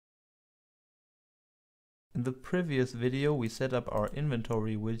In the previous video we set up our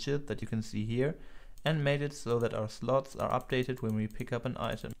inventory widget that you can see here and made it so that our slots are updated when we pick up an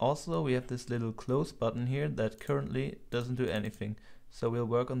item. Also we have this little close button here that currently doesn't do anything, so we'll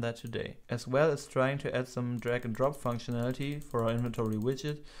work on that today. As well as trying to add some drag and drop functionality for our inventory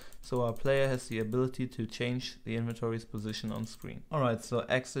widget, so our player has the ability to change the inventory's position on screen. Alright, so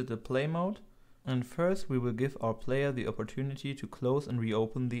exit the play mode, and first we will give our player the opportunity to close and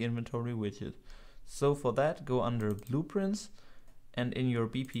reopen the inventory widget. So for that, go under Blueprints, and in your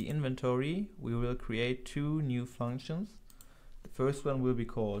BP inventory we will create two new functions. The first one will be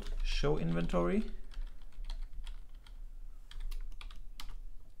called Show Inventory,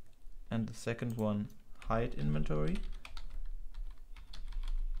 and the second one Hide Inventory.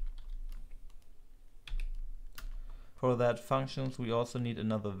 For that functions we also need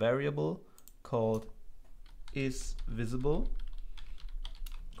another variable called isVisible ?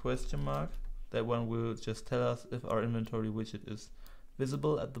 That one will just tell us if our inventory widget is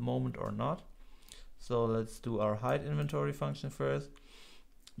visible at the moment or not. So let's do our hide inventory function first.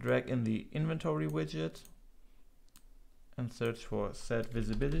 Drag in the inventory widget and search for set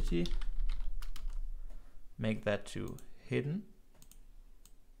visibility. Make that to hidden.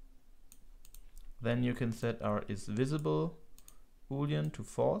 Then you can set our isVisible boolean to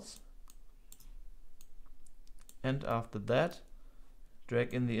false. And after that,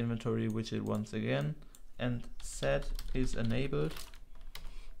 drag in the inventory widget once again and set isEnabled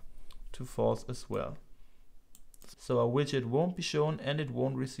to false as well. So our widget won't be shown and it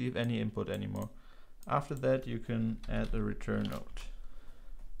won't receive any input anymore. After that you can add a return note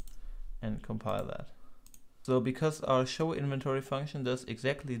and compile that. So because our show inventory function does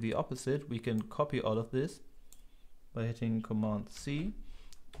exactly the opposite, we can copy all of this by hitting Command C,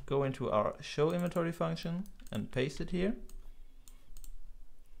 go into our show inventory function and paste it here.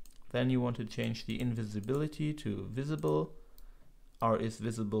 Then you want to change the invisibility to visible, our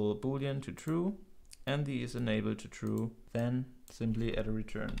isVisible boolean to true, and the isEnabled to true. Then simply add a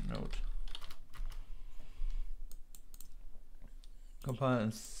return note. Compile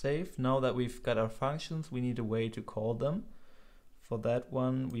and save. Now that we've got our functions, we need a way to call them. For that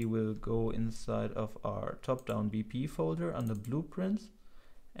one, we will go inside of our top-down BP folder under Blueprints,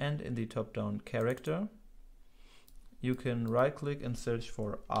 and in the top-down character, you can right-click and search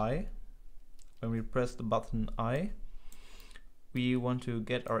for I. When we press the button I, we want to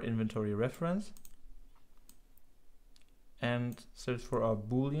get our inventory reference and search for our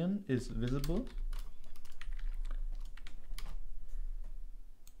boolean isVisible.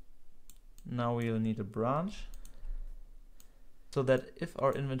 Now we'll need a branch so that if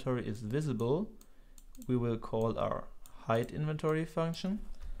our inventory is visible, we will call our hide inventory function.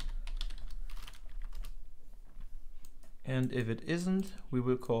 And if it isn't, we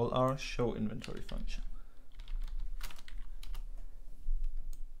will call our show inventory function.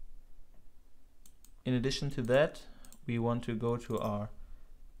 In addition to that, we want to go to our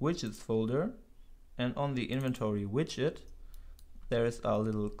widgets folder, and on the inventory widget, there is our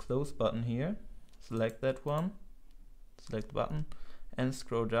little close button here. Select that one, select the button, and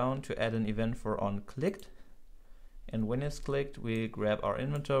scroll down to add an event for onClicked. And when it's clicked, we grab our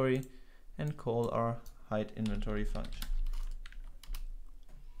inventory and call our hide inventory function.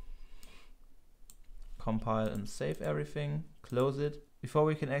 Compile and save everything, close it. Before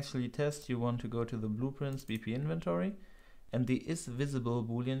we can actually test, you want to go to the Blueprints BP inventory, and the isVisible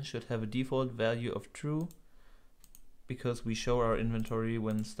boolean should have a default value of true because we show our inventory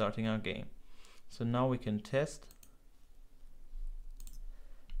when starting our game. So now we can test,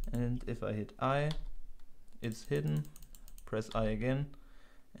 and if I hit I, it's hidden. Press I again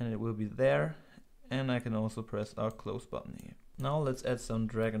and it will be there, and I can also press our close button here. Now let's add some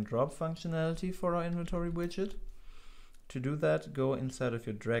drag and drop functionality for our inventory widget. To do that, go inside of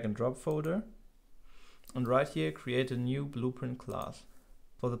your drag and drop folder, and right here create a new blueprint class.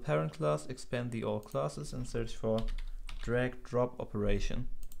 For the parent class, expand the all classes and search for drag drop operation.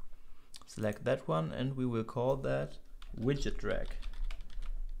 Select that one and we will call that widget drag.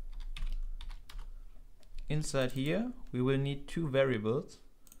 Inside here we will need two variables.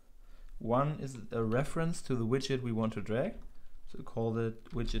 One is a reference to the widget we want to drag, so call it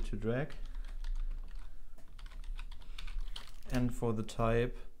widget to drag. And for the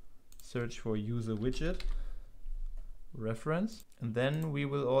type, search for user widget reference. And then we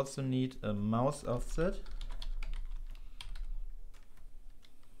will also need a mouse offset,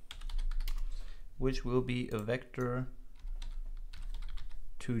 which will be a vector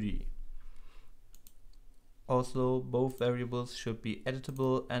 2D. Also, both variables should be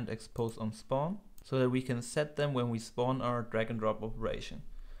editable and exposed on spawn, so that we can set them when we spawn our drag and drop operation.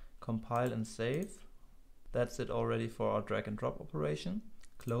 Compile and save. That's it already for our drag and drop operation.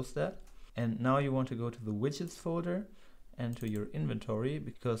 Close that. And now you want to go to the widgets folder and to your inventory,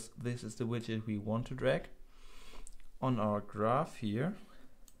 because this is the widget we want to drag. On our graph here,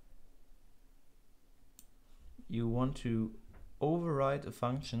 you want to override a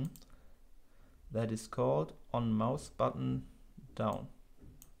function that is called onMouseButtonDown.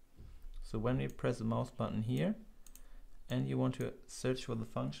 So when we press the mouse button here, and you want to search for the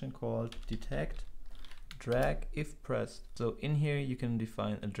function called detect drag if pressed. So in here you can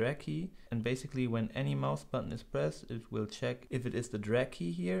define a drag key, and basically when any mouse button is pressed, it will check if it is the drag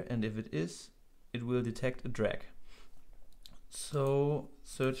key here, and if it is, it will detect a drag. So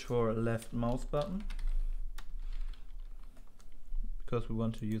search for left mouse button, because we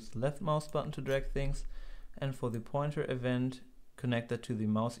want to use the left mouse button to drag things, and for the pointer event, connect that to the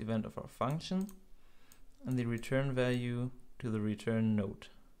mouse event of our function, and the return value to the return node.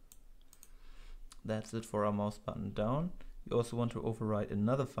 That's it for our mouse button down. You also want to override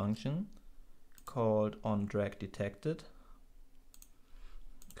another function called onDragDetected,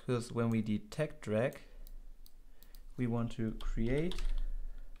 because when we detect drag, we want to create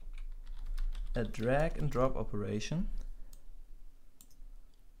a drag and drop operation.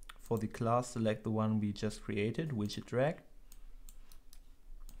 For the class, select the one we just created, widget drag,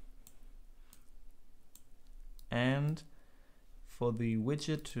 and for the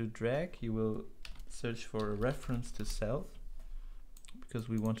widget to drag, you will search for a reference to self, because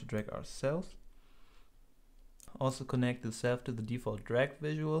we want to drag ourselves. Also connect the self to the default drag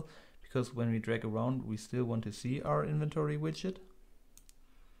visual, because when we drag around, we still want to see our inventory widget.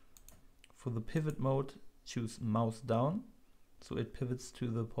 For the pivot mode, choose mouse down, so it pivots to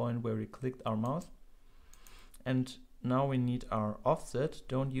the point where we clicked our mouse. And now we need our offset.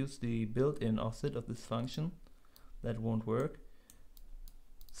 Don't use the built-in offset of this function, that won't work.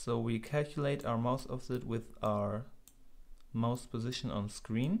 So we calculate our mouse offset with our mouse position on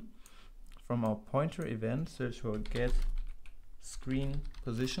screen. From our pointer event, search for get screen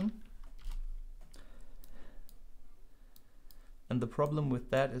position. And the problem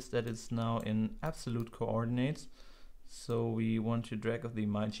with that is that it's now in absolute coordinates. So we want to drag off the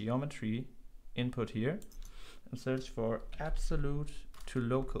my geometry input here and search for absolute to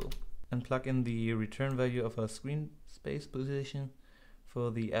local, and plug in the return value of our screen space position for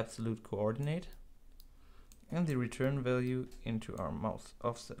the absolute coordinate, and the return value into our mouse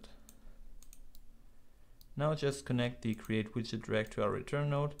offset. Now just connect the create widget drag to our return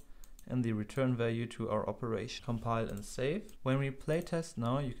node and the return value to our operation. Compile and save. When we playtest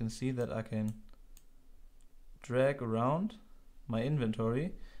now, you can see that I can drag around my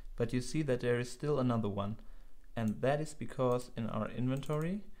inventory, but you see that there is still another one, and that is because in our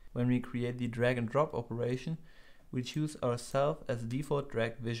inventory, when we create the drag and drop operation, we choose ourselves as default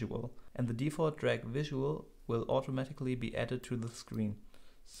drag visual, and the default drag visual will automatically be added to the screen.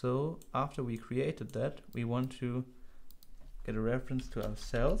 So after we created that, we want to get a reference to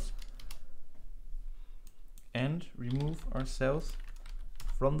ourselves and remove ourselves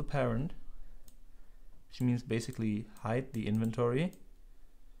from the parent, which means basically hide the inventory.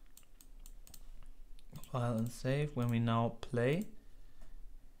 File and save. When we now play,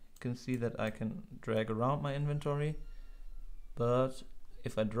 you can see that I can drag around my inventory, but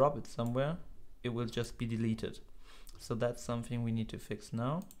if I drop it somewhere, it will just be deleted. So that's something we need to fix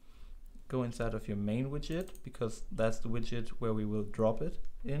now. Go inside of your main widget, because that's the widget where we will drop it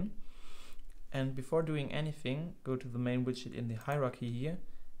in. And before doing anything, go to the main widget in the hierarchy here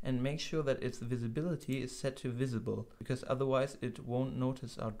and make sure that its visibility is set to visible, because otherwise it won't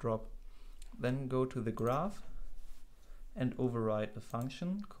notice our drop. Then go to the graph and override a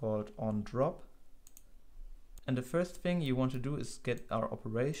function called onDrop. And the first thing you want to do is get our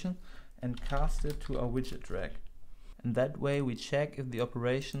operation and cast it to our widget drag. And that way we check if the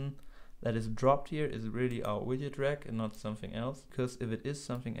operation that is dropped here is really our widget drag and not something else, because if it is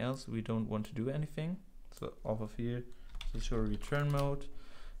something else, we don't want to do anything. So off of here, switch to return mode,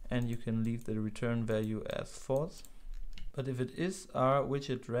 and you can leave the return value as false. But if it is our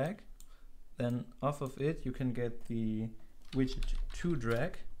widget drag, then off of it you can get the widget to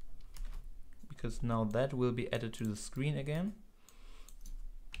drag, because now that will be added to the screen again.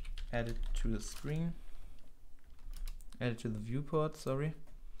 Add it to the screen, add it to the viewport, sorry,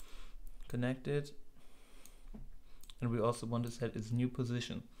 connect it, and we also want to set its new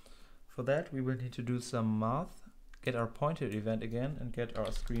position. For that we will need to do some math, get our pointer event again and get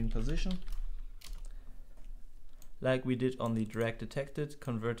our screen position. Like we did on the drag detected,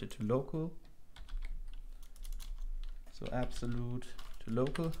 convert it to local. So absolute to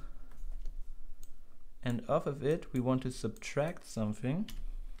local. And off of it we want to subtract something.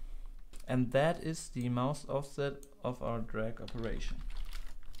 And that is the mouse offset of our drag operation.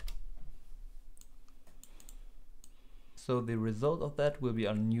 So the result of that will be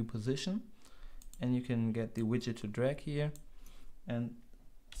our new position, and you can get the widget to drag here and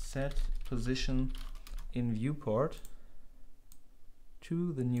set position in viewport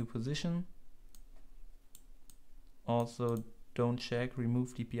to the new position. Also, don't check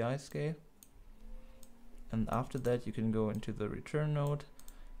remove DPI scale, and after that you can go into the return node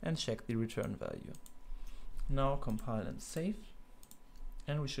and check the return value. Now compile and save,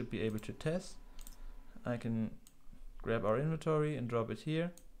 and we should be able to test. I can grab our inventory and drop it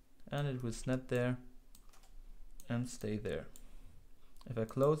here, and it will snap there and stay there. If I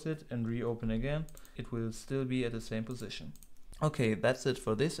close it and reopen again, it will still be at the same position. Okay, that's it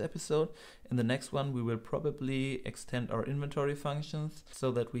for this episode. In the next one we will probably extend our inventory functions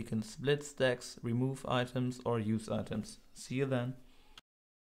so that we can split stacks, remove items or use items. See you then.